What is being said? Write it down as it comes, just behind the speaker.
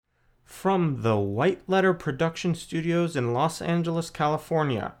From the White Letter Production Studios in Los Angeles,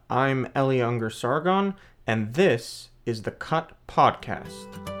 California, I'm Eli Unger Sargon, and this is the Cut Podcast.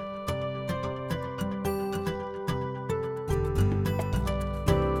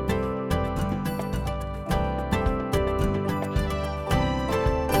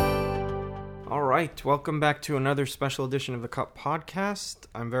 All right, welcome back to another special edition of the Cut Podcast.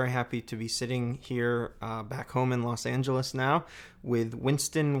 I'm very happy to be sitting here back home in Los Angeles now with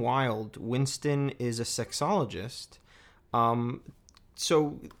Winston Wilde. Winston is a sexologist.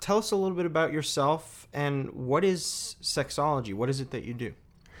 So tell us a little bit about yourself and what is sexology? What is it that you do?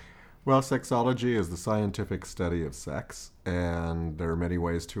 Well, sexology is the scientific study of sex, and there are many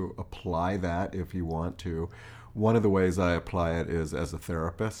ways to apply that if you want to. One of the ways I apply it is as a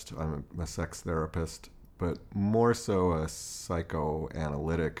therapist. I'm a sex therapist, but more so a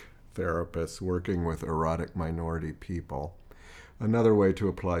psychoanalytic therapist working with erotic minority people. Another way to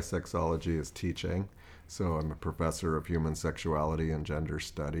apply sexology is teaching. So I'm a professor of human sexuality and gender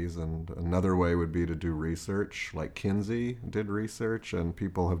studies. And another way would be to do research, like Kinsey did research, and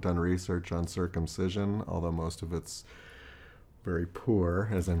people have done research on circumcision, although most of it's very poor,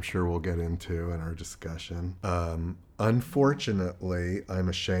 as I'm sure we'll get into in our discussion. Unfortunately, I'm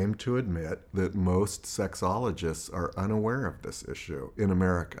ashamed to admit that most sexologists are unaware of this issue in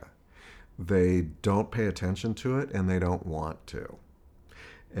America. They don't pay attention to it, and they don't want to.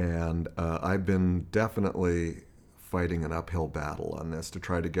 And I've been definitely fighting an uphill battle on this to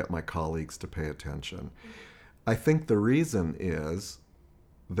try to get my colleagues to pay attention. I think the reason is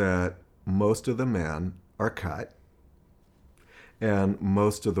that most of the men are cut, and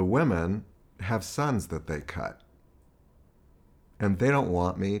most of the women have sons that they cut. And they don't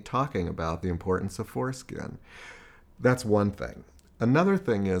want me talking about the importance of foreskin. That's one thing. Another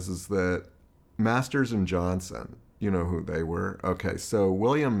thing is that Masters and Johnson, you know who they were? Okay, so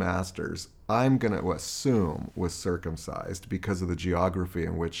William Masters, I'm going to assume, was circumcised because of the geography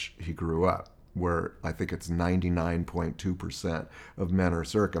in which he grew up, where I think it's 99.2% of men are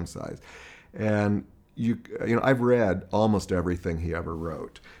circumcised. And you know, I've read almost everything he ever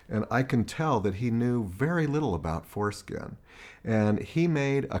wrote, and I can tell that he knew very little about foreskin. And he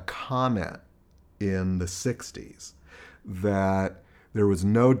made a comment in the 60s that there was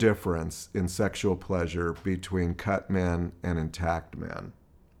no difference in sexual pleasure between cut men and intact men.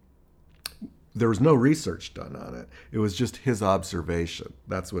 There was no research done on it. It was just his observation.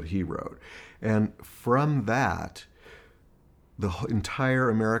 That's what he wrote. And from that, the entire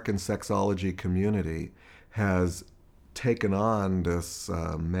American sexology community has taken on this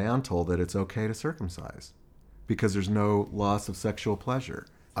mantle that it's okay to circumcise because there's no loss of sexual pleasure.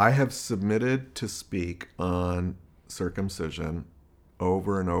 I have submitted to speak on circumcision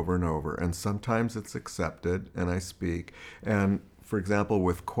over and over and over, and sometimes it's accepted and I speak. And for example,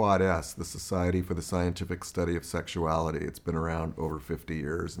 with Quad S, the Society for the Scientific Study of Sexuality, it's been around over 50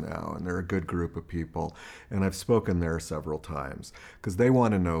 years now, and they're a good group of people. And I've spoken there several times because they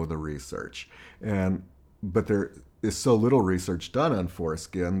want to know the research. But there is so little research done on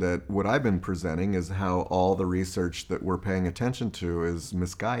foreskin that what I've been presenting is how all the research that we're paying attention to is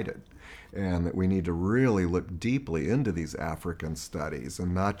misguided, and that we need to really look deeply into these African studies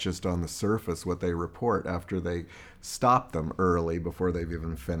and not just on the surface what they report after they stop them early before they've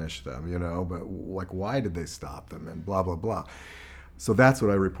even finished them, you know, but like, why did they stop them and blah, blah, blah. So that's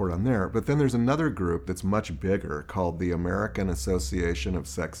what I report on there. But then there's another group that's much bigger called the American Association of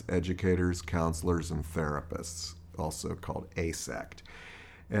Sex Educators, Counselors, and Therapists, also called ASECT.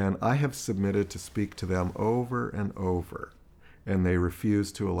 And I have submitted to speak to them over and over, and they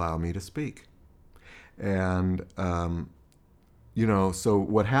refuse to allow me to speak. And, you know, so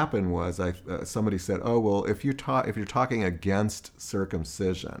what happened was somebody said, oh, well, if you're talking against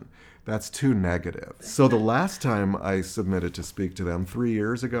circumcision, that's too negative. So the last time I submitted to speak to them 3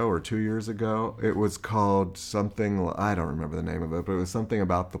 years ago or 2 years ago, it was called something, I don't remember the name of it, but it was something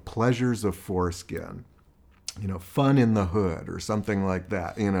about the pleasures of foreskin. You know, fun in the hood or something like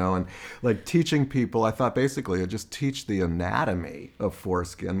that, you know, and like teaching people, I thought basically I'd just teach the anatomy of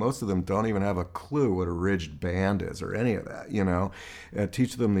foreskin. Most of them don't even have a clue what a ridged band is or any of that, you know.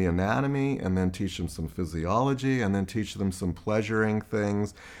 Teach them the anatomy and then teach them some physiology and then teach them some pleasuring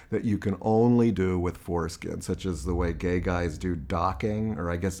things that you can only do with foreskin, such as the way gay guys do docking,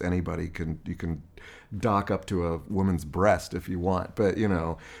 or I guess anybody you can dock up to a woman's breast if you want. But, you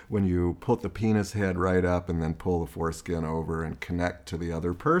know, when you put the penis head right up and then pull the foreskin over and connect to the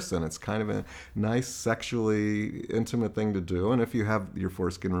other person, it's kind of a nice sexually intimate thing to do. And if you have your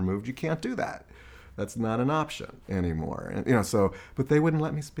foreskin removed, you can't do that. That's not an option anymore. And, you know, so, but they wouldn't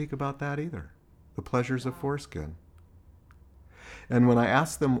let me speak about that either. The pleasures of foreskin. And when I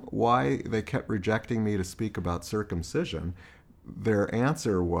asked them why they kept rejecting me to speak about circumcision, their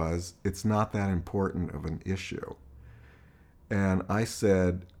answer was, it's not that important of an issue. And I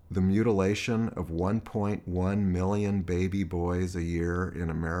said, the mutilation of 1.1 million baby boys a year in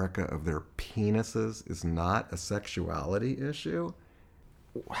America of their penises is not a sexuality issue?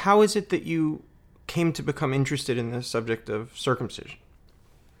 How is it that you came to become interested in the subject of circumcision?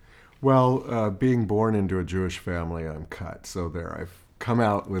 Well, being born into a Jewish family, I'm cut. So there, I've come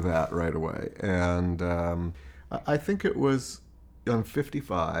out with that right away. And I think it was, I'm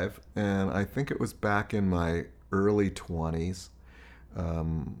 55, and I think it was back in my early 20s,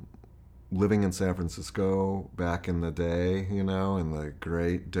 living in San Francisco back in the day, in the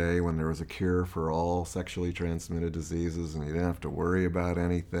great day when there was a cure for all sexually transmitted diseases and you didn't have to worry about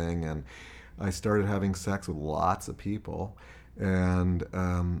anything. And I started having sex with lots of people. And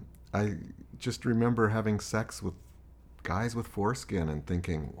I just remember having sex with guys with foreskin and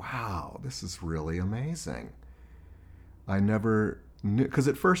thinking, wow, this is really amazing. I never knew, because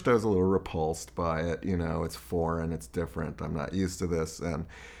at first I was a little repulsed by it. It's foreign, it's different, I'm not used to this. And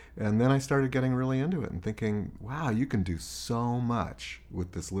then I started getting really into it and thinking, wow, you can do so much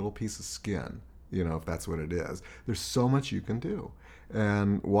with this little piece of skin, if that's what it is. There's so much you can do.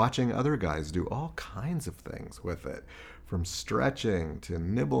 And watching other guys do all kinds of things with it, from stretching to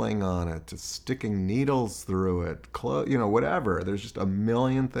nibbling on it to sticking needles through it, whatever. There's just a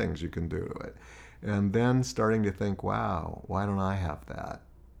million things you can do to it. And then starting to think, wow, why don't I have that?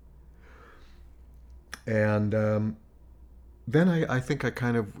 And then I think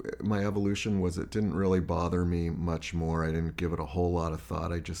my evolution was it didn't really bother me much more. I didn't give it a whole lot of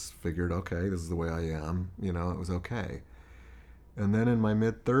thought. I just figured, okay, this is the way I am. It was okay. And then in my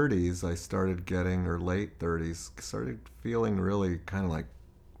mid-30s, I started getting, or late 30s, started feeling really kind of like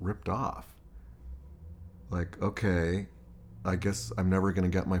ripped off. Like, okay, I guess I'm never going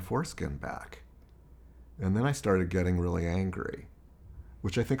to get my foreskin back. And then I started getting really angry,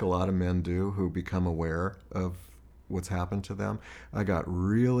 which I think a lot of men do who become aware of what's happened to them. I got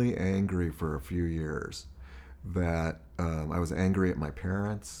really angry for a few years that I was angry at my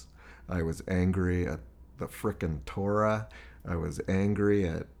parents. I was angry at the frickin' Torah. I was angry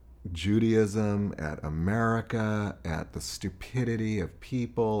at Judaism, at America, at the stupidity of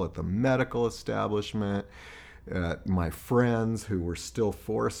people, at the medical establishment, at my friends who were still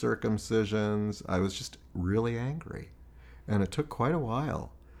for circumcisions. I was just really angry. And it took quite a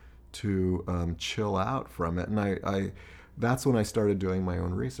while to chill out from it. And I that's when I started doing my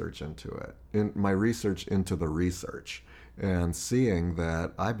own research into it, my research into the research, and seeing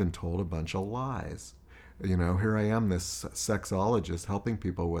that I've been told a bunch of lies. Here I am, this sexologist helping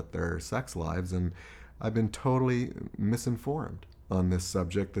people with their sex lives, and I've been totally misinformed on this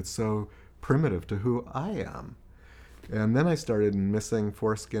subject that's so primitive to who I am. And then I started missing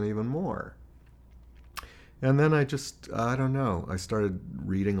foreskin even more. And then I don't know, I started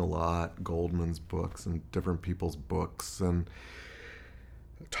reading a lot, Goldman's books and different people's books, and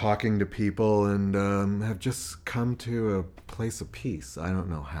talking to people, and have just come to a place of peace. I don't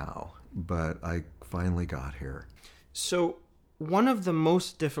know how, but I finally got here. So one of the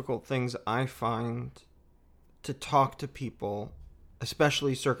most difficult things I find to talk to people,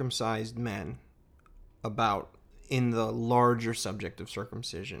 especially circumcised men, about in the larger subject of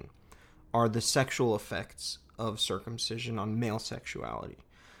circumcision are the sexual effects of circumcision on male sexuality.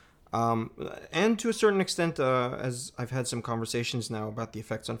 And to a certain extent, as I've had some conversations now about the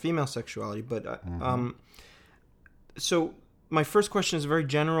effects on female sexuality. But so my first question is a very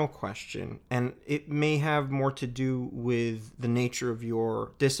general question, and it may have more to do with the nature of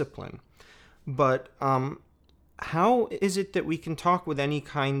your discipline. But how is it that we can talk with any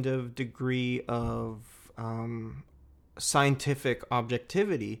kind of degree of scientific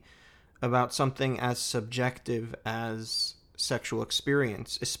objectivity about something as subjective as sexual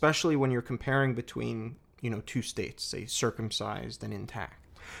experience, especially when you're comparing between, two states, say circumcised and intact?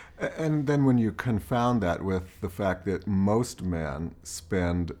 And then when you confound that with the fact that most men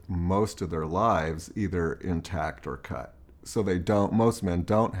spend most of their lives either intact or cut, so most men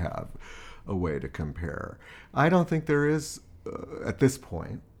don't have a way to compare. I don't think there is, at this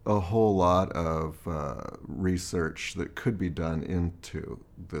point, a whole lot of research that could be done into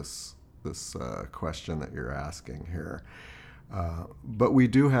this question that you're asking here. But we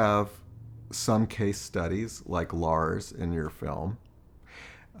do have some case studies, like Lars in your film,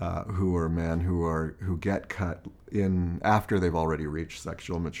 who are men who get cut in after they've already reached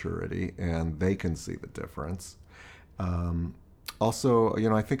sexual maturity, and they can see the difference. Also,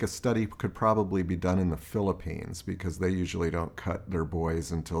 I think a study could probably be done in the Philippines, because they usually don't cut their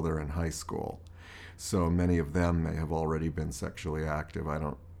boys until they're in high school. So many of them may have already been sexually active.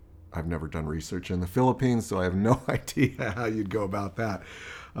 I've never done research in the Philippines, so I have no idea how you'd go about that.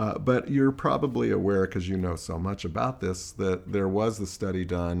 But you're probably aware, because you know so much about this, that there was a study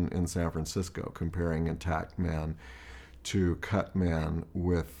done in San Francisco comparing intact men to cut men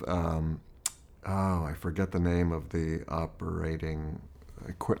with, I forget the name of the operating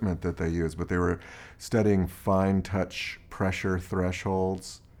equipment that they use, but they were studying fine touch pressure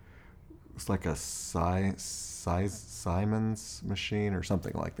thresholds. It's like a Simon's machine or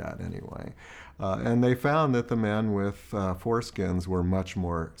something like that anyway. And they found that the men with foreskins were much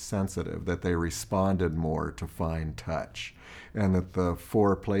more sensitive, that they responded more to fine touch, and that the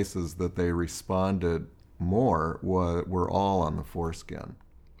 4 places that they responded more were all on the foreskin.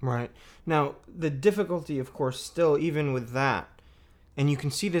 Right. Now, the difficulty, of course, still, even with that, and you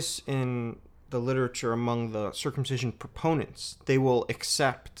can see this in the literature among the circumcision proponents, they will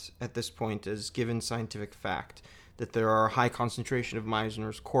accept at this point as given scientific fact that there are a high concentration of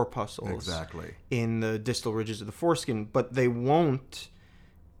Meissner's corpuscles in the distal ridges of the foreskin, but they won't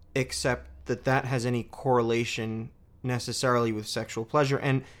accept that that has any correlation necessarily with sexual pleasure.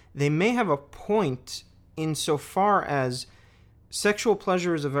 And they may have a point insofar as sexual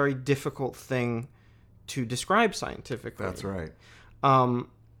pleasure is a very difficult thing to describe scientifically. That's right.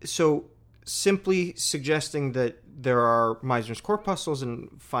 So simply suggesting that there are Meissner's corpuscles and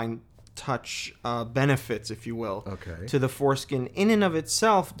fine touch benefits, if you will, to the foreskin in and of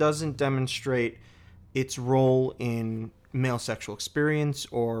itself doesn't demonstrate its role in male sexual experience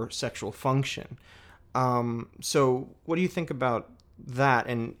or sexual function. So what do you think about that?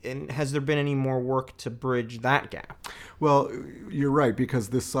 And has there been any more work to bridge that gap? Well, you're right, because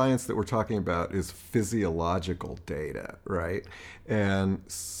this science that we're talking about is physiological data, right? And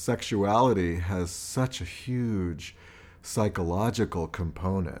sexuality has such a huge psychological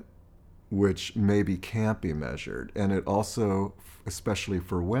component, which maybe can't be measured. And it also, especially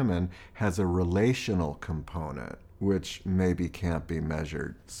for women, has a relational component, which maybe can't be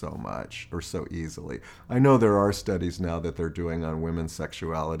measured so much or so easily. I know there are studies now that they're doing on women's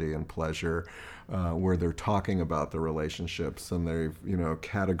sexuality and pleasure, where they're talking about the relationships, and they've,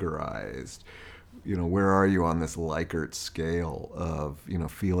 categorized, where are you on this Likert scale of,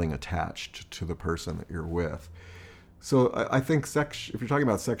 feeling attached to the person that you're with. So I think if you're talking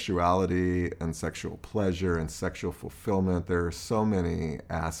about sexuality and sexual pleasure and sexual fulfillment, there are so many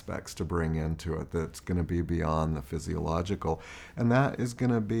aspects to bring into it that's going to be beyond the physiological, and that is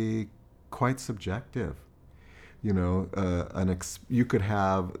going to be quite subjective. You could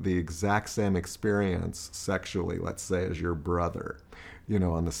have the exact same experience sexually, let's say, as your brother,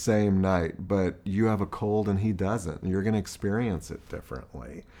 on the same night, but you have a cold and he doesn't. You're going to experience it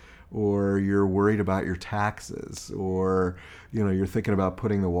differently. Or you're worried about your taxes, or you're thinking about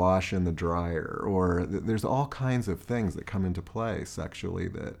putting the wash in the dryer, or there's all kinds of things that come into play sexually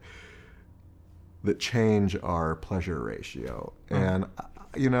that change our pleasure ratio. And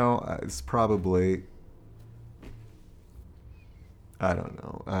it's probably, I don't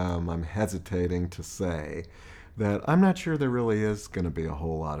know, I'm hesitating to say that I'm not sure there really is going to be a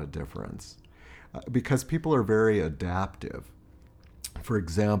whole lot of difference, because people are very adaptive. For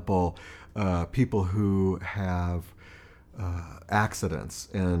example, people who have accidents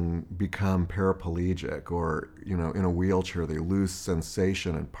and become paraplegic, or in a wheelchair, they lose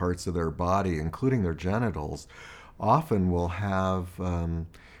sensation in parts of their body, including their genitals, often will have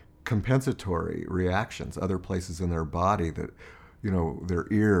compensatory reactions, other places in their body that, their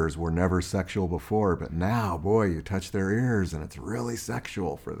ears were never sexual before, but now, boy, you touch their ears and it's really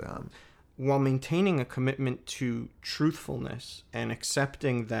sexual for them. While maintaining a commitment to truthfulness and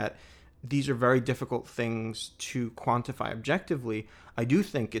accepting that these are very difficult things to quantify objectively, I do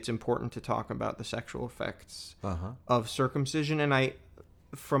think it's important to talk about the sexual effects of circumcision. And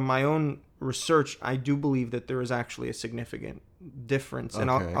from my own research, I do believe that there is actually a significant difference. And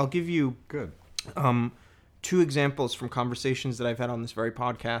I'll give you two examples from conversations that I've had on this very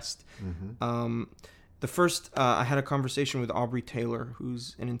podcast. The first, I had a conversation with Aubrey Taylor,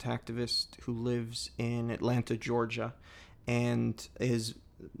 who's an intactivist who lives in Atlanta, Georgia, and is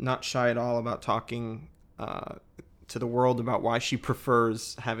not shy at all about talking to the world about why she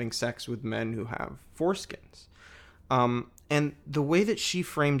prefers having sex with men who have foreskins. And the way that she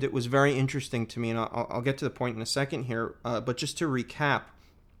framed it was very interesting to me, and I'll get to the point in a second here, but just to recap,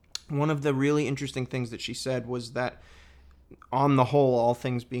 one of the really interesting things that she said was that on the whole, all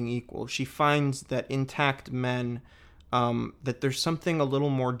things being equal, she finds that intact men, that there's something a little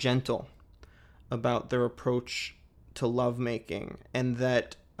more gentle about their approach to lovemaking, and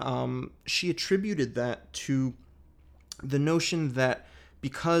that she attributed that to the notion that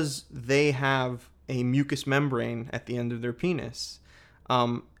because they have a mucous membrane at the end of their penis,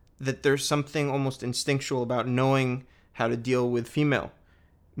 that there's something almost instinctual about knowing how to deal with female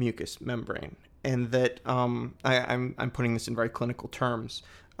mucous membrane. And that I'm putting this in very clinical terms,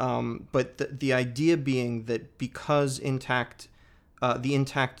 but the idea being that because the intact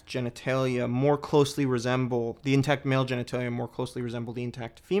genitalia more closely resemble the intact male genitalia more closely resemble the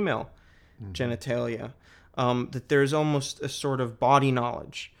intact female genitalia, that there's almost a sort of body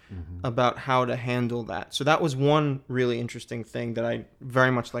knowledge about how to handle that. So that was one really interesting thing that I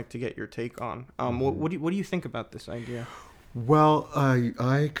very much like to get your take on. What do you think about this idea? Well,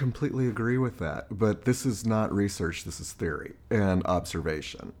 I completely agree with that, but this is not research, this is theory and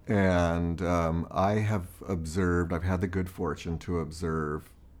observation. And I've had the good fortune to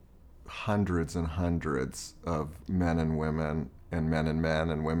observe hundreds and hundreds of men and women and men and men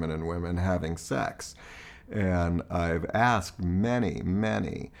and women having sex. And I've asked many,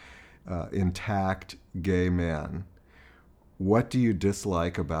 many intact gay men, what do you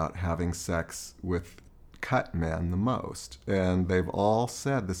dislike about having sex with cut men the most? And they've all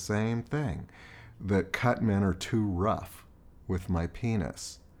said the same thing, that cut men are too rough with my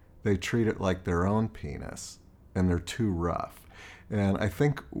penis. They treat it like their own penis, and they're too rough. And I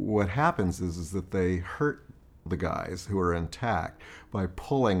think what happens is that they hurt the guys who are intact by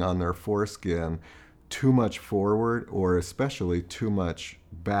pulling on their foreskin too much forward, or especially too much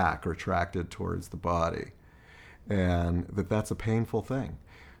back or tracted towards the body. And that's a painful thing.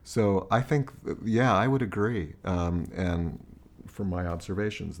 So I think, I would agree, and from my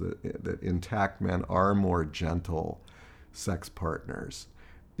observations, that intact men are more gentle sex partners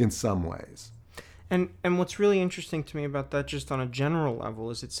in some ways. And what's really interesting to me about that, just on a general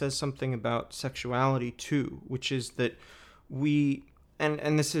level, is it says something about sexuality too, which is that we,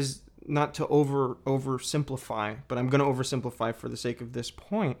 and this is not to oversimplify, but I'm going to oversimplify for the sake of this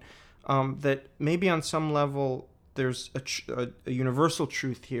point, that maybe on some level there's a universal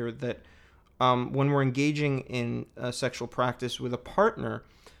truth here that when we're engaging in a sexual practice with a partner,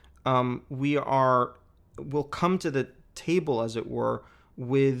 we'll come to the table, as it were,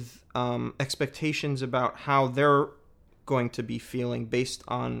 with expectations about how they're going to be feeling based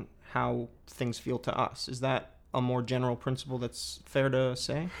on how things feel to us. Is that a more general principle that's fair to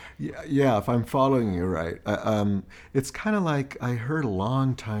say? Yeah, if I'm following you right. It's kind of like I heard a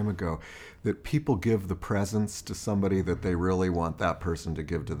long time ago that people give the presents to somebody that they really want that person to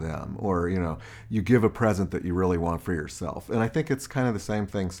give to them. Or, you give a present that you really want for yourself. And I think it's kind of the same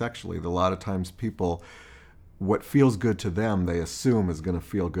thing sexually. A lot of times people, what feels good to them, they assume is going to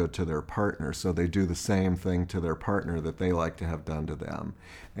feel good to their partner. So they do the same thing to their partner that they like to have done to them.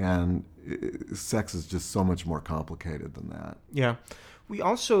 And sex is just so much more complicated than that. Yeah. We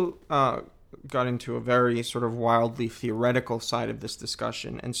also got into a very sort of wildly theoretical side of this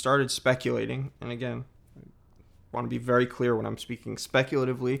discussion and started speculating. And again, I want to be very clear when I'm speaking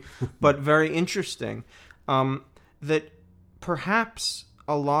speculatively, but very interesting, that perhaps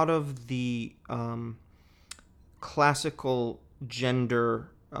a lot of the classical gender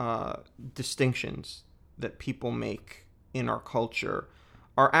distinctions that people make in our culture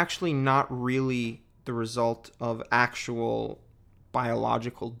are actually not really the result of actual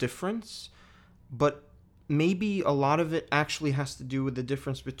biological difference, but maybe a lot of it actually has to do with the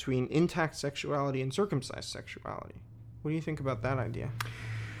difference between intact sexuality and circumcised sexuality. What do you think about that idea?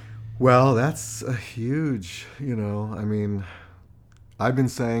 Well, that's a huge, I've been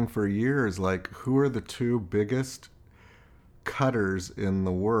saying for years, who are the two biggest cutters in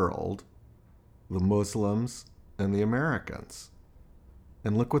the world? The Muslims and the Americans.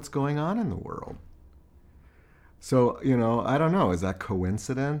 And look what's going on in the world. So, I don't know. Is that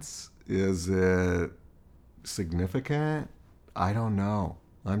coincidence? Is it significant? I don't know.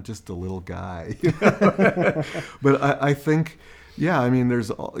 I'm just a little guy. But I think, there's,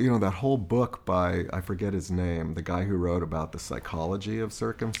 that whole book by, I forget his name, the guy who wrote about the psychology of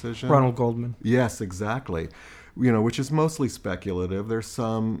circumcision. Ronald Goldman. Yes, exactly. Which is mostly speculative. There's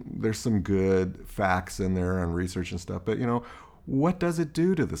some good facts in there and research and stuff. But, what does it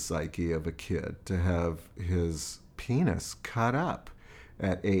do to the psyche of a kid to have his penis cut up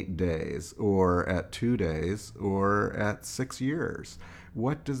at 8 days or at 2 days or at 6 years?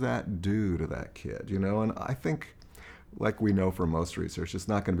 What does that do to that kid? And I think, like we know from most research, it's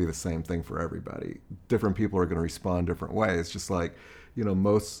not going to be the same thing for everybody. Different people are going to respond different ways. Just like,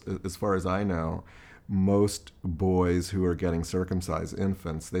 most, as far as I know, most boys who are getting circumcised,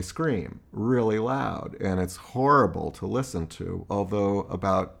 infants, they scream really loud, and it's horrible to listen to. Although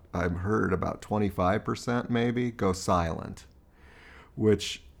I've heard about 25% maybe go silent,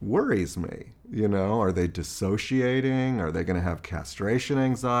 which worries me. Are they dissociating? Are they going to have castration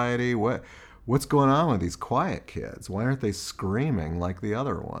anxiety? what's going on with these quiet kids? Why aren't they screaming like the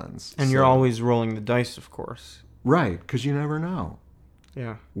other ones? And you're always rolling the dice, of course. Right, because you never know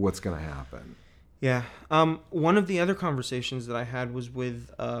what's going to happen. Yeah. One of the other conversations that I had was with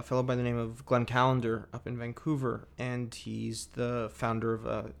a fellow by the name of Glenn Callender up in Vancouver, and he's the founder of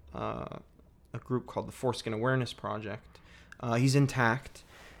a group called the Foreskin Awareness Project. He's intact,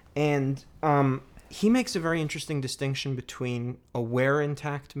 and he makes a very interesting distinction between aware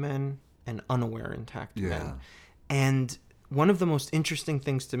intact men and unaware intact men. And one of the most interesting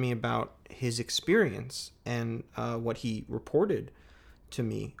things to me about his experience and what he reported to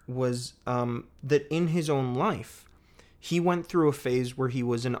me was that in his own life, he went through a phase where he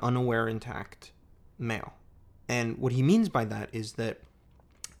was an unaware intact male. And what he means by that is that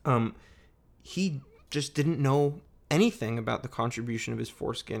he just didn't know anything about the contribution of his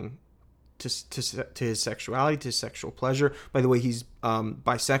foreskin to his sexuality, to his sexual pleasure. By the way, he's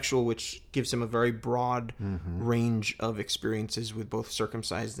bisexual, which gives him a very broad range of experiences with both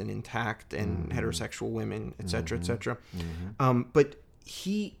circumcised and intact and heterosexual women, etc., etc. But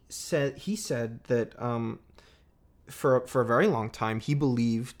he said that for a very long time he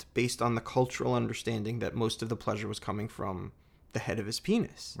believed, based on the cultural understanding, that most of the pleasure was coming from the head of his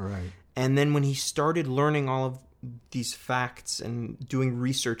penis. Right. And then when he started learning all of these facts and doing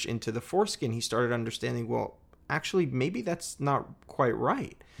research into the foreskin, he started understanding, well, actually, maybe that's not quite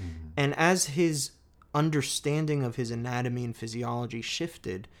right. And as his understanding of his anatomy and physiology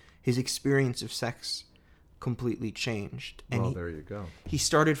shifted, his experience of sex completely changed. And there you go. He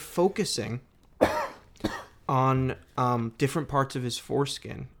started focusing on different parts of his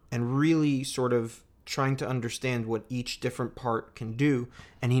foreskin and really sort of trying to understand what each different part can do.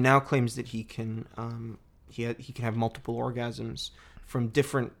 And he now claims that he can he can have multiple orgasms from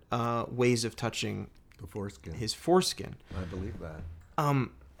different ways of touching the foreskin. His foreskin. I believe that.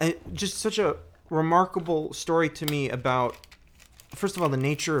 And just such a remarkable story to me about, first of all, the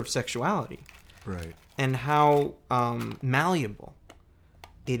nature of sexuality. Right. And how malleable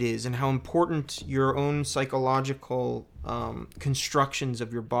it is, and how important your own psychological constructions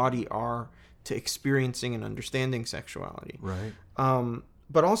of your body are to experiencing and understanding sexuality. Right.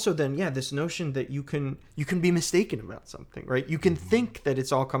 But also then, this notion that you can be mistaken about something, right? You can think that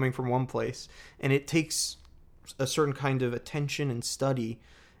it's all coming from one place, and it takes a certain kind of attention and study,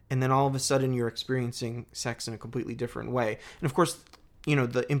 and then all of a sudden you're experiencing sex in a completely different way. And of course,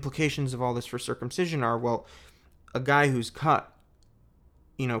 the implications of all this for circumcision are, well, a guy who's cut,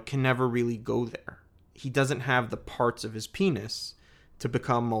 can never really go there. He doesn't have the parts of his penis to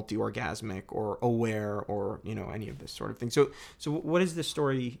become multi-orgasmic or aware or, any of this sort of thing. So what does this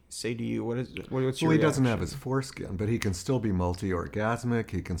story say to you? What's your reaction? Well, he doesn't have his foreskin, but he can still be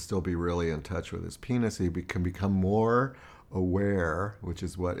multi-orgasmic. He can still be really in touch with his penis. He can become more aware, which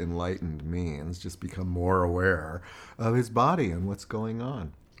is what enlightened means, just become more aware of his body and what's going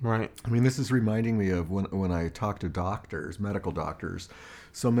on. Right. I mean, this is reminding me of when I talk to doctors, medical doctors.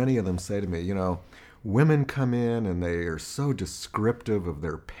 So many of them say to me, women come in and they are so descriptive of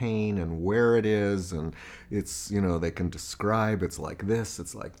their pain and where it is, and it's, they can describe it's like this,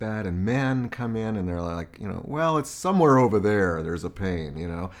 it's like that. And men come in and they're like, well, it's somewhere over there, there's a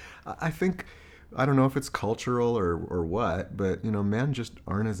pain, I think, I don't know if it's cultural or what, but, men just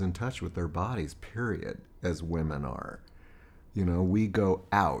aren't as in touch with their bodies, period, as women are. We go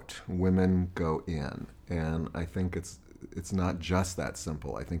out, women go in. And I think it's not just that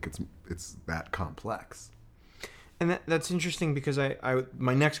simple. I think it's that complex. And that's interesting because I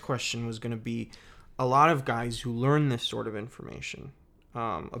my next question was going to be, a lot of guys who learn this sort of information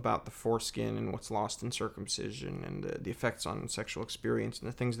about the foreskin and what's lost in circumcision and the effects on sexual experience and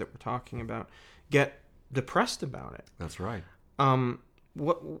the things that we're talking about get depressed about it. That's right.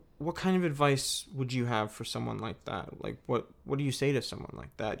 What kind of advice would you have for someone like that? Like what do you say to someone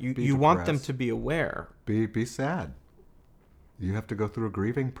like that? You want them to be aware. Be sad. You have to go through a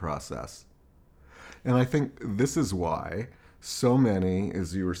grieving process. And I think this is why so many,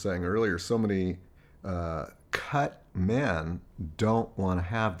 as you were saying earlier, so many cut men don't want to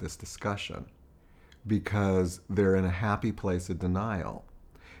have this discussion because they're in a happy place of denial.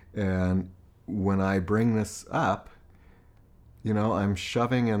 And when I bring this up, I'm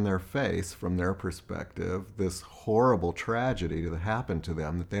shoving in their face, from their perspective, this horrible tragedy that happened to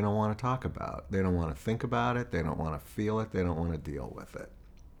them that they don't want to talk about. They don't want to think about it. They don't want to feel it. They don't want to deal with it.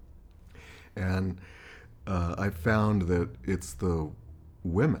 And I found that it's the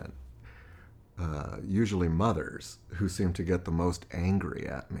women, usually mothers, who seem to get the most angry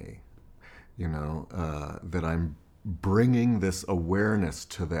at me, that I'm bringing this awareness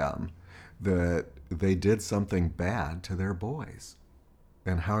to them that they did something bad to their boys.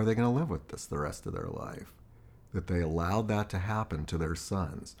 And how are they going to live with this the rest of their life? That they allowed that to happen to their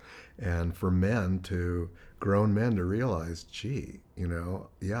sons. And for grown men to realize, gee,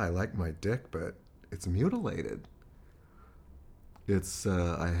 I like my dick, but it's mutilated.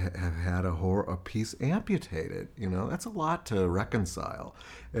 I have had a piece amputated. That's a lot to reconcile.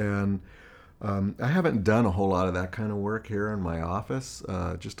 And I haven't done a whole lot of that kind of work here in my office,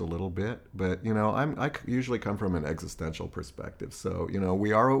 just a little bit. But, I usually come from an existential perspective. So,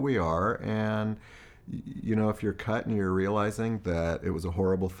 we are what we are. And, if you're cut and you're realizing that it was a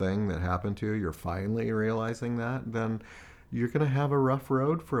horrible thing that happened to you, you're finally realizing that, then you're going to have a rough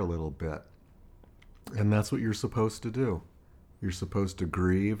road for a little bit. And that's what you're supposed to do. You're supposed to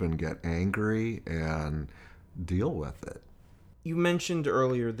grieve and get angry and deal with it. You mentioned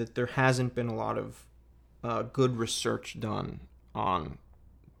earlier that there hasn't been a lot of good research done on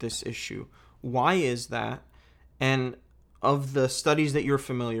this issue. Why is that? And of the studies that you're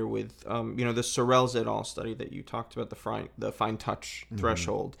familiar with, the Sorrells et al. Study that you talked about, the fine touch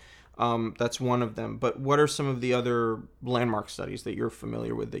threshold, that's one of them. But what are some of the other landmark studies that you're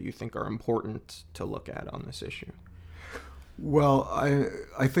familiar with that you think are important to look at on this issue? Well,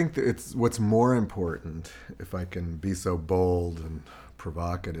 I think that it's what's more important, if I can be so bold and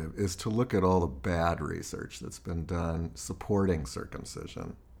provocative, is to look at all the bad research that's been done supporting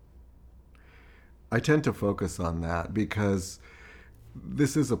circumcision. I tend to focus on that because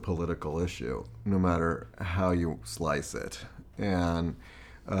this is a political issue, no matter how you slice it. And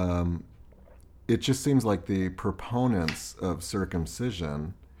it just seems like the proponents of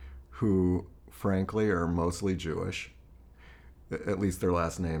circumcision, who frankly are mostly Jewish, at least their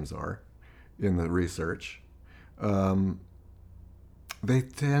last names are, in the research, they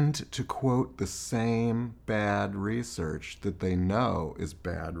tend to quote the same bad research that they know is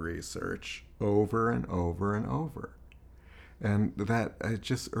bad research over and over and over. And that, it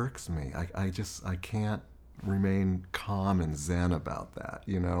just irks me. I can't remain calm and zen about that.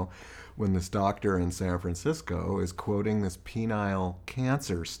 When this doctor in San Francisco is quoting this penile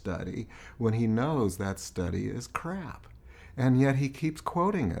cancer study when he knows that study is crap. And yet he keeps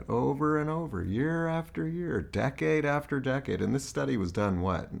quoting it over and over, year after year, decade after decade. And this study was done,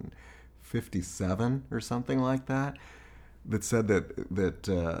 in 57 or something like that, that said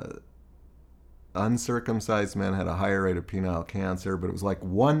that uncircumcised men had a higher rate of penile cancer, but it was like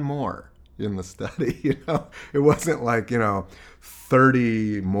one more in the study. It wasn't like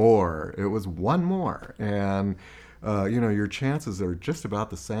 30 more. It was one more. And your chances are just about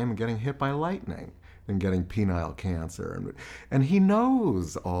the same of getting hit by lightning and getting penile cancer. And he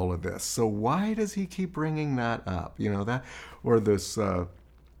knows all of this. So why does he keep bringing that up? That, or this,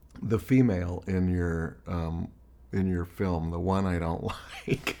 the female in your film, the one I don't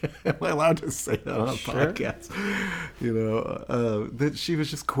like. Am I allowed to say that on a podcast? That she was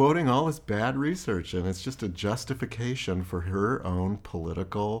just quoting all this bad research, and it's just a justification for her own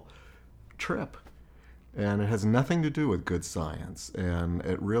political trip. And it has nothing to do with good science, and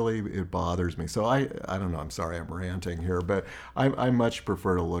it bothers me. So I don't know. I'm sorry, I'm ranting here, but I much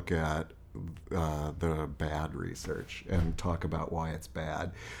prefer to look at the bad research and talk about why it's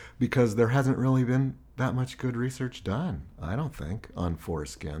bad, because there hasn't really been that much good research done, I don't think, on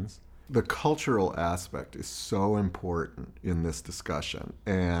foreskins. The cultural aspect is so important in this discussion,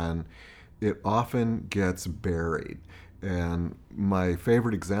 and it often gets buried. And my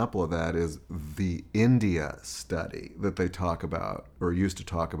favorite example of that is the India study that they talk about, or used to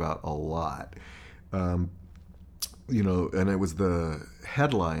talk about a lot. And it was the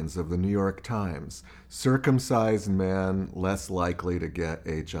headlines of the New York Times: circumcised men less likely to get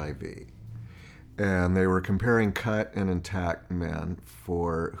HIV. And they were comparing cut and intact men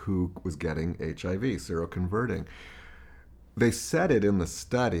for who was getting HIV, seroconverting. They said it in the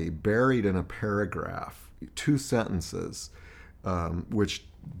study, buried in a paragraph, 2 sentences, which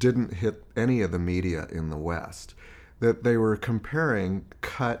didn't hit any of the media in the West, that they were comparing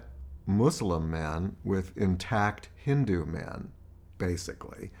cut Muslim men with intact Hindu men,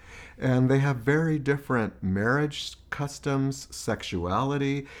 basically. And they have very different marriage customs,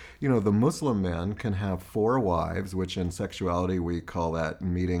 sexuality. The Muslim men can have 4 wives, which in sexuality we call that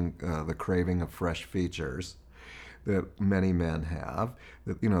meeting the craving of fresh features, that many men have.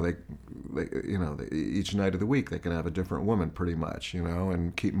 That they each night of the week they can have a different woman, pretty much,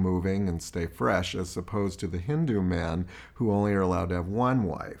 and keep moving and stay fresh, as opposed to the Hindu men who only are allowed to have 1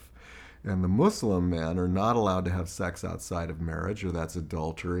 wife. And the Muslim men are not allowed to have sex outside of marriage, or that's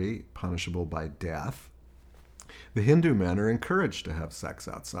adultery, punishable by death. The Hindu men are encouraged to have sex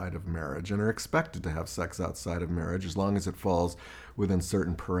outside of marriage and are expected to have sex outside of marriage as long as it falls within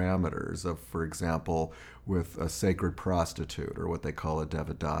certain parameters of, for example, with a sacred prostitute or what they call a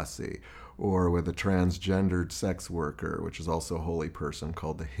devadasi, or with a transgendered sex worker, which is also a holy person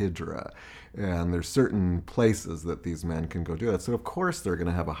called the Hijra. And there's certain places that these men can go do that. So of course they're going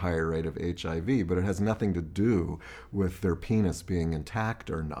to have a higher rate of HIV, but it has nothing to do with their penis being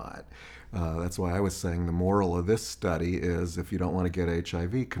intact or not. That's why I was saying the moral of this study is if you don't want to get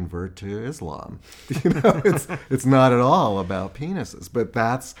HIV, convert to Islam. It's not at all about penises. But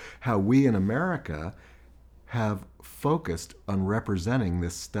that's how we in America have focused on representing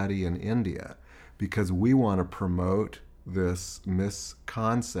this study in India, because we want to promote this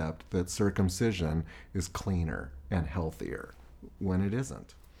misconcept that circumcision is cleaner and healthier when it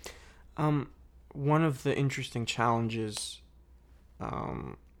isn't. One of the interesting challenges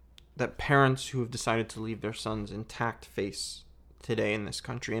that parents who have decided to leave their sons intact face today in this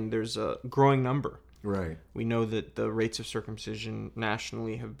country, and there's a growing number. Right. We know that the rates of circumcision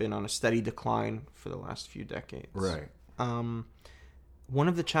nationally have been on a steady decline for the last few decades. Right. One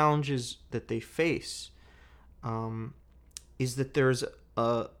of the challenges that they face is that there's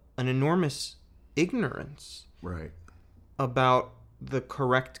an enormous ignorance Right. about the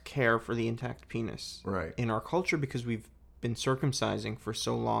correct care for the intact penis Right. in our culture, because we've been circumcising for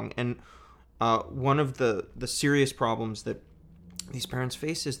so long. And one of the serious problems that these parents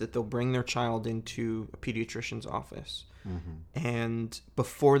face is that they'll bring their child into a pediatrician's office. Mm-hmm. And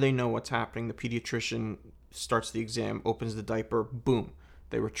before they know what's happening, the pediatrician starts the exam, opens the diaper, boom,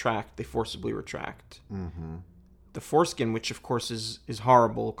 they forcibly retract. Mm-hmm. The foreskin, which of course is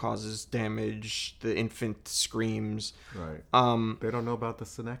horrible, causes damage, the infant screams. Right. They don't know about the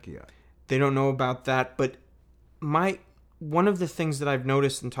synechia. They don't know about that, but one of the things that I've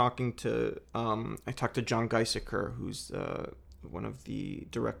noticed in talking to, I talked to John Geisiker, who's one of the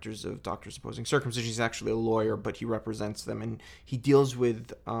directors of Doctors Opposing Circumcision. He's actually a lawyer, but he represents them, and he deals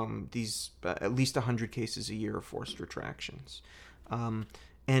with these at least 100 cases a year of forced retractions. And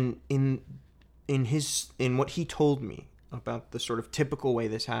in what he told me about the sort of typical way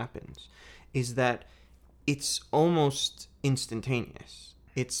this happens is that it's almost instantaneous.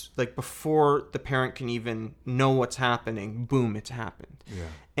 It's like before the parent can even know what's happening, boom, it's happened. Yeah.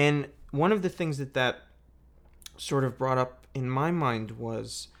 And one of the things that sort of brought up in my mind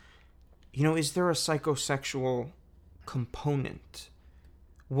was, is there a psychosexual component?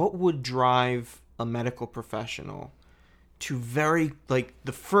 What would drive a medical professional to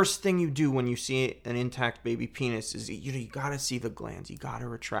the first thing you do when you see an intact baby penis is, you got to see the glands, you got to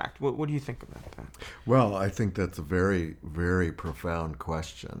retract. What do you think about that? Well, I think that's a very, very profound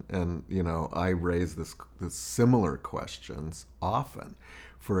question. And, I raise this similar questions often.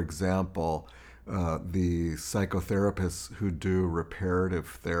 For example, the psychotherapists who do reparative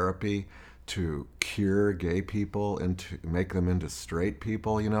therapy to cure gay people and to make them into straight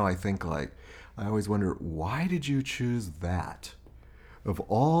people, I think I always wonder, why did you choose that? Of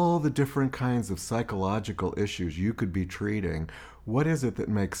all the different kinds of psychological issues you could be treating, what is it that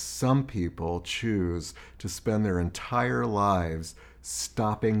makes some people choose to spend their entire lives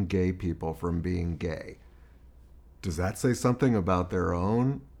stopping gay people from being gay? Does that say something about their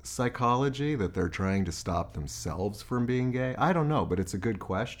own psychology, that they're trying to stop themselves from being gay? I don't know, but it's a good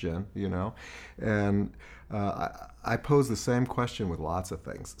question, And I pose the same question with lots of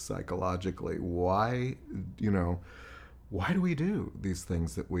things psychologically. Why do we do these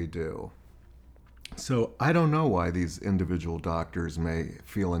things that we do? So I don't know why these individual doctors may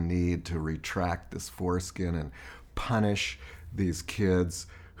feel a need to retract this foreskin and punish these kids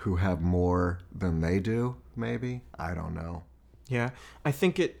who have more than they do, maybe. I don't know. Yeah, I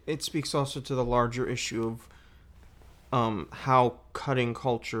think it speaks also to the larger issue of how cutting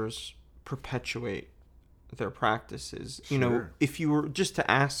cultures perpetuate their practices. Sure. If you were just to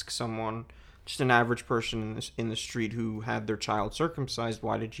ask someone, just an average person in the street who had their child circumcised,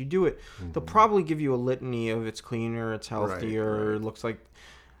 why did you do it? Mm-hmm. They'll probably give you a litany of it's cleaner, it's healthier, It looks like.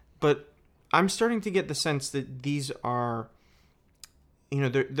 But I'm starting to get the sense that these are,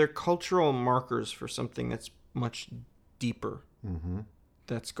 they're cultural markers for something that's much deeper. Mm-hmm.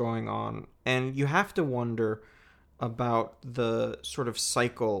 That's going on. And you have to wonder about the sort of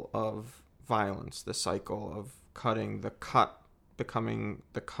cycle of violence, the cycle of cutting, the cut becoming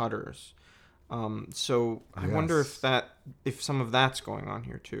the cutters. So I wonder if some of that's going on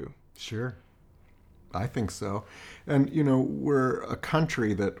here too. Sure. I think so. And, we're a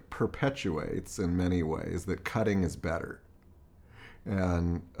country that perpetuates in many ways that cutting is better.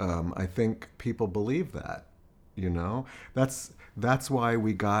 And I think people believe that, That's why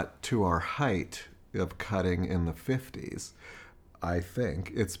we got to our height of cutting in the 50s. I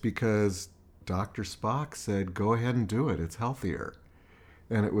think it's because Dr. Spock said, go ahead and do it. It's healthier.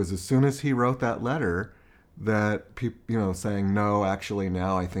 And it was as soon as he wrote that letter that people, saying, no, actually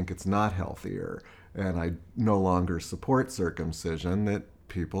now I think it's not healthier and I no longer support circumcision, that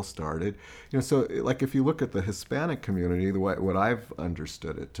people started, so like if you look at the Hispanic community, what I've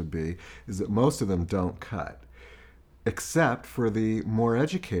understood it to be is that most of them don't cut, except for the more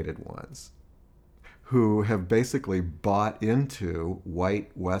educated ones who have basically bought into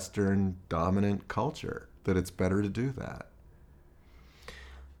white Western dominant culture, that it's better to do that.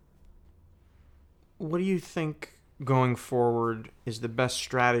 What do you think going forward is the best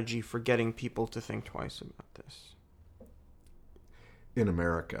strategy for getting people to think twice about this? In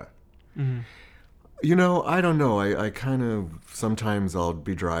America? Mm-hmm. I don't know. I kind of, sometimes I'll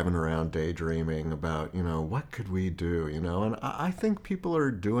be driving around daydreaming about, what could we do, and I think people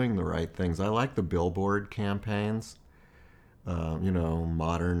are doing the right things. I like the billboard campaigns,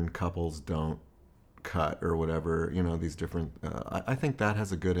 modern couples don't cut or whatever, these different, I think that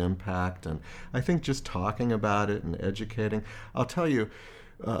has a good impact. And I think just talking about it and educating, I'll tell you,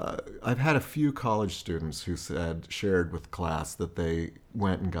 I've had a few college students who shared with class that they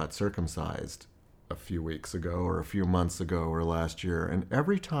went and got circumcised a few weeks ago or a few months ago or last year. And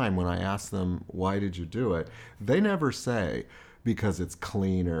every time when I ask them, why did you do it? They never say, because it's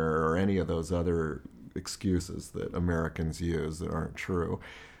cleaner or any of those other excuses that Americans use that aren't true.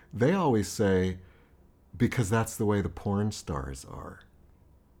 They always say, because that's the way the porn stars are.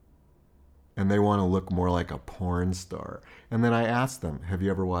 And they want to look more like a porn star. And then I ask them, have you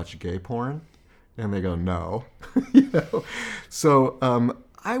ever watched gay porn? And they go, no. So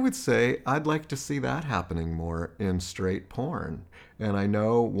I would say I'd like to see that happening more in straight porn. And I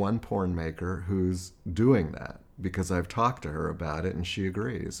know one porn maker who's doing that because I've talked to her about it and she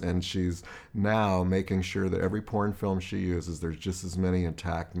agrees. And she's now making sure that every porn film she uses, there's just as many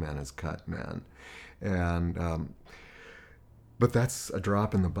intact men as cut men. And but that's a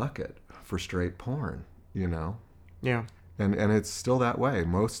drop in the bucket for straight porn, Yeah. And it's still that way.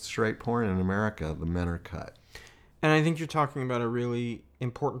 Most straight porn in America, the men are cut. And I think you're talking about a really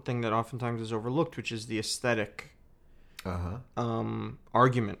important thing that oftentimes is overlooked, which is the aesthetic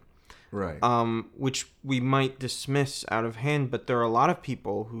argument. Right. Which we might dismiss out of hand, but there are a lot of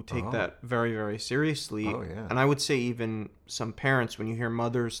people who take that very, very seriously. Oh, yeah. And I would say even some parents, when you hear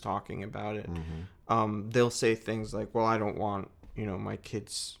mothers talking about it, they'll say things like, well, I don't want, my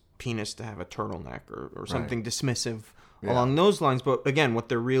kid's penis to have a turtleneck or something dismissive along those lines. But again, what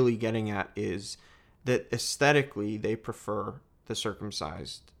they're really getting at is that aesthetically they prefer the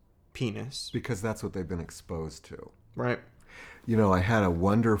circumcised penis. Because that's what they've been exposed to. Right. I had a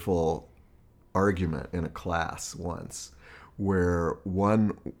wonderful argument in a class once where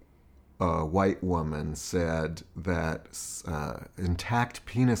one white woman said that intact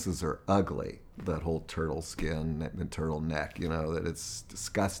penises are ugly. That whole turtle skin and turtleneck, that it's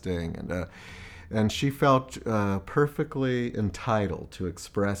disgusting. And she felt perfectly entitled to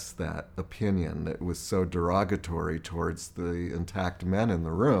express that opinion that was so derogatory towards the intact men in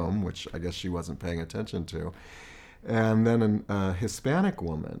the room, which I guess she wasn't paying attention to. And then a Hispanic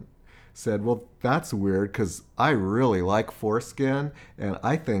woman said, well, that's weird because I really like foreskin, and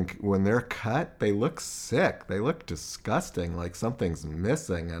I think when they're cut, they look sick. They look disgusting, like something's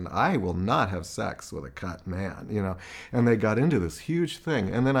missing, and I will not have sex with a cut man, And they got into this huge thing.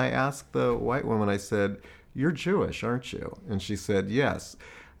 And then I asked the white woman, I said, you're Jewish, aren't you? And she said, yes.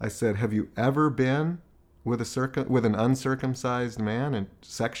 I said, have you ever been with an uncircumcised man and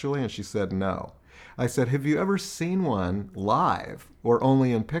sexually? And she said, no. I said, have you ever seen one live or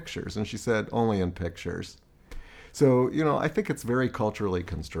only in pictures? And she said, only in pictures. So, I think it's very culturally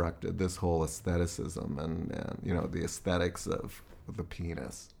constructed, this whole aestheticism and the aesthetics of the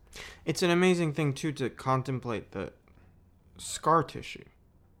penis. It's an amazing thing, too, to contemplate the scar tissue.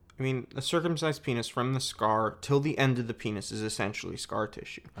 I mean, a circumcised penis from the scar till the end of the penis is essentially scar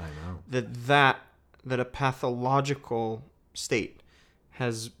tissue. I know. That a pathological state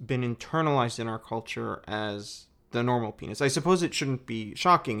has been internalized in our culture as the normal penis. I suppose it shouldn't be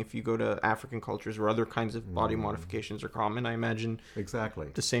shocking if you go to African cultures where other kinds of body modifications are common. I imagine exactly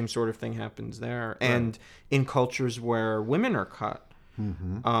the same sort of thing happens there. Right. And in cultures where women are cut,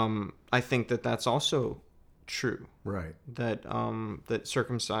 I think that's also true. Right. That that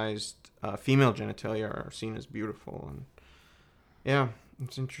circumcised female genitalia are seen as beautiful. And yeah,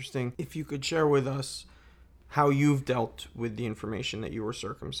 it's interesting. If you could share with us how you've dealt with the information that you were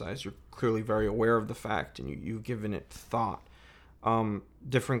circumcised. You're clearly very aware of the fact, and you've given it thought.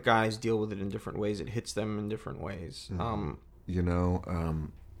 Different guys deal with it in different ways. It hits them in different ways. I don't know. I think it's very culturally constructed, this whole aestheticism and the aesthetics of the penis. So, I think it's very culturally constructed, this whole aestheticism and the aesthetics of the penis. You know, you know, um, different guys deal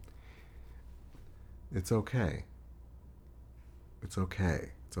with it in different ways. Different guys deal with it in different ways. It's okay. It's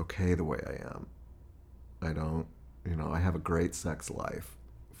okay. It's okay the way I am. I don't, I have a great sex life.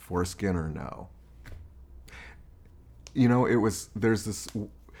 Foreskin or no. There's this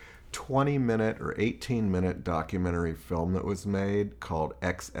 20-minute or 18-minute documentary film that was made called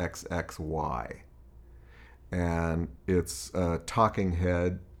XXXY. And it's a talking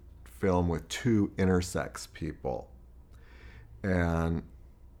head film with two intersex people. And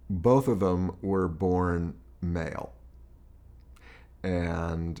both of them were born male.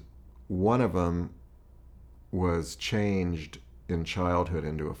 And one of them was changed in childhood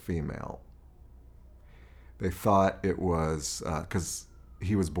into a female. They thought it was because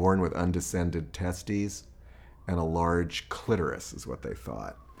he was born with undescended testes and a large clitoris is what they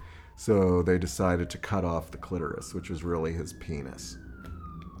thought. So they decided to cut off the clitoris, which was really his penis.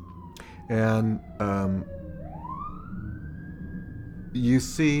 And you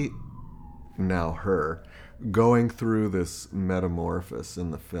see now her going through this metamorphosis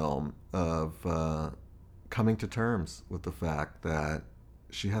in the film of coming to terms with the fact that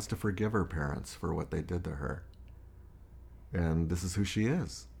she has to forgive her parents for what they did to her. And this is who she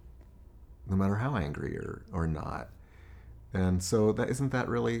is, no matter how angry or not. And so isn't that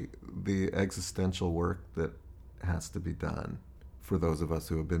really the existential work that has to be done for those of us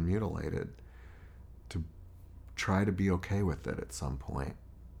who have been mutilated, to try to be okay with it at some point.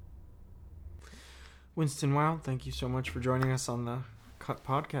 Winston Wilde, thank you so much for joining us on the Cut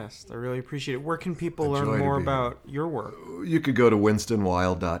podcast. I really appreciate it. Where can people learn more about your work? You could go to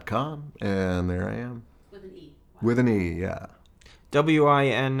winstonwilde.com, and there I am. With an E. Wow. With an E, yeah.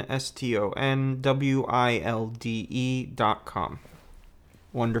 WINSTONWILDE.com.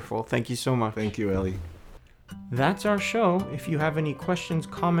 Wonderful. Thank you so much. Thank you, Ellie. That's our show. If you have any questions,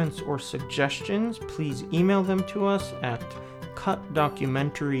 comments, or suggestions, please email them to us at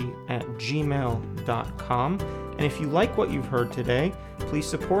cutdocumentary@gmail.com. And if you like what you've heard today, please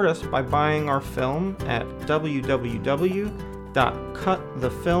support us by buying our film at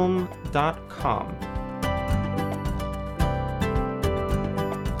www.cutthefilm.com.